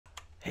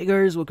Hey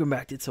guys, welcome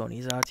back to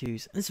Tony's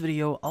How-Tos. In this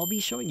video, I'll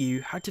be showing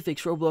you how to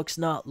fix Roblox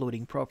not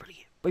loading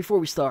properly. Before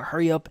we start,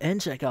 hurry up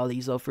and check out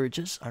these offers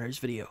just under this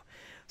video.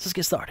 So let's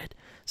get started.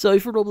 So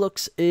if your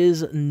Roblox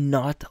is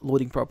not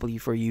loading properly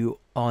for you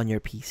on your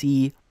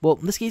PC, well,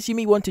 in this case, you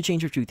may want to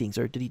change a few things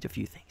or delete a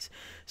few things.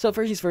 So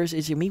first things first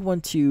is you may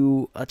want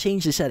to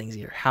change the settings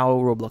here, how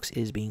Roblox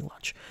is being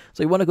launched.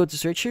 So you want to go to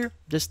search here,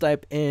 just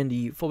type in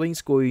the following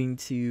is going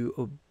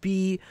to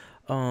be,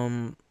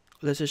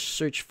 let's just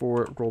search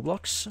for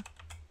Roblox.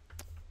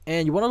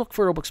 And you want to look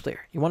for Roblox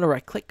player. You want to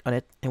right click on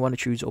it and want to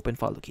choose open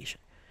file location.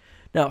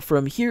 Now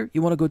from here,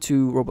 you want to go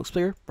to Roblox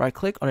player, right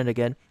click on it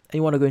again, and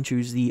you want to go and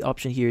choose the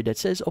option here that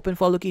says open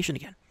file location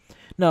again.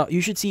 Now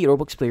you should see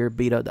Roblox player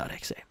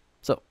beta.exe.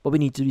 So what we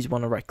need to do is you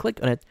want to right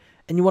click on it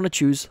and you want to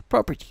choose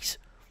properties.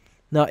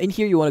 Now in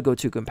here, you want to go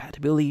to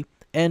compatibility.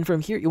 And from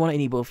here, you want to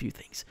enable a few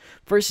things.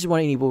 First, you want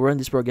to enable run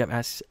this program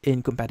as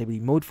in compatibility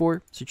mode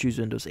 4. So choose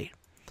Windows 8.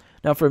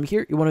 Now from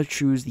here, you want to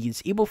choose the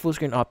disable full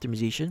screen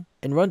optimization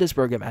and run this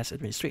program as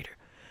administrator.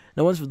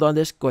 Now once we've done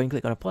this, go and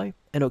click on apply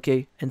and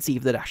OK and see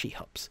if that actually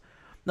helps.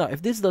 Now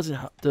if this doesn't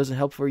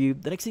help for you,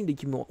 the next thing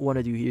that you want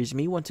to do here is you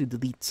may want to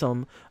delete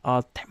some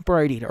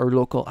temporary data or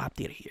local app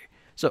data here.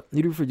 So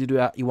in order to do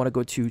that, you want to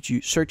go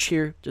to search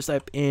here, just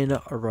type in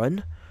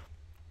run.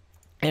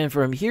 And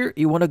from here,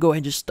 you want to go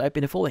and just type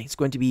in the following. It's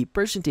going to be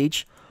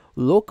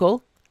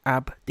 %local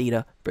app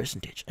data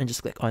 % and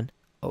just click on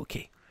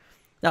OK.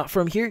 Now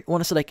from here, you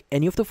want to select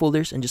any of the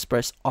folders and just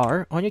press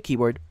R on your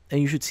keyboard and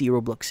you should see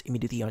Roblox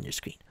immediately on your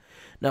screen.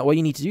 Now what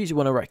you need to do is you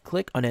want to right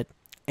click on it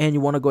and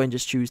you want to go and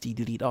just choose the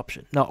delete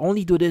option. Now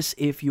only do this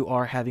if you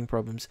are having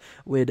problems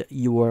with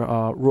your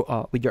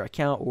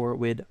account or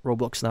with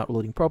Roblox not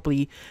loading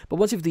properly. But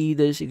once you've deleted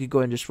this, you could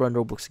go and just run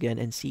Roblox again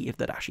and see if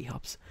that actually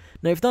helps.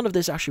 Now if none of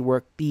this actually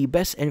worked, the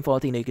best and final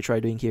thing that you could try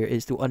doing here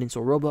is to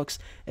uninstall Roblox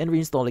and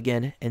reinstall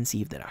again and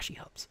see if that actually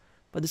helps.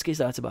 But in this case,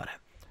 that's about it.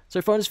 So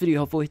if you found this video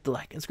helpful, hit the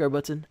like and subscribe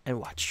button and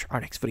watch our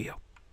next video.